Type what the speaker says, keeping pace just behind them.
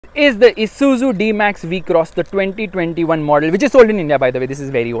is the Isuzu D-Max V-Cross, the 2021 model, which is sold in India, by the way. This is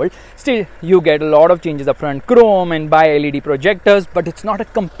very old. Still, you get a lot of changes up front, chrome and bi-LED projectors, but it's not a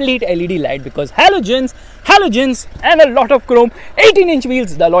complete LED light because halogens, and a lot of chrome. 18-inch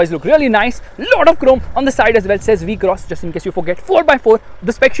wheels, the alloys look really nice. Lot of chrome on the side as well, says V-Cross, just in case you forget. 4x4.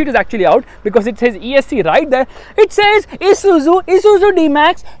 The spec sheet is actually out because it says ESC right there. It says Isuzu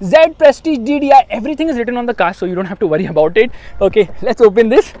D-Max, Z Prestige DDI. Everything is written on the car, so you don't have to worry about it. Okay, let's open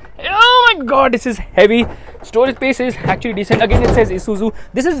this. Oh my god, this is heavy. Storage space is actually decent. Again, it says Isuzu.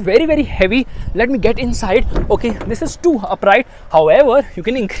 This is very, very heavy. Let me get inside. Okay, this is too upright. However, you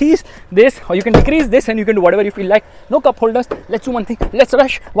can increase this or you can decrease this and you can do whatever you feel like. No cup holders. Let's do one thing. Let's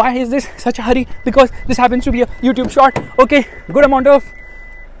rush. Why is this such a hurry? Because this happens to be a YouTube short. Okay, good amount of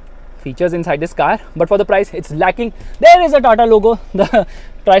features inside this car, but for the price, it's lacking. There is a Tata logo, the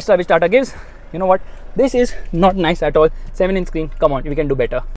TriStar which Tata gives. You know what? This is not nice at all. 7-inch screen. Come on, we can do better.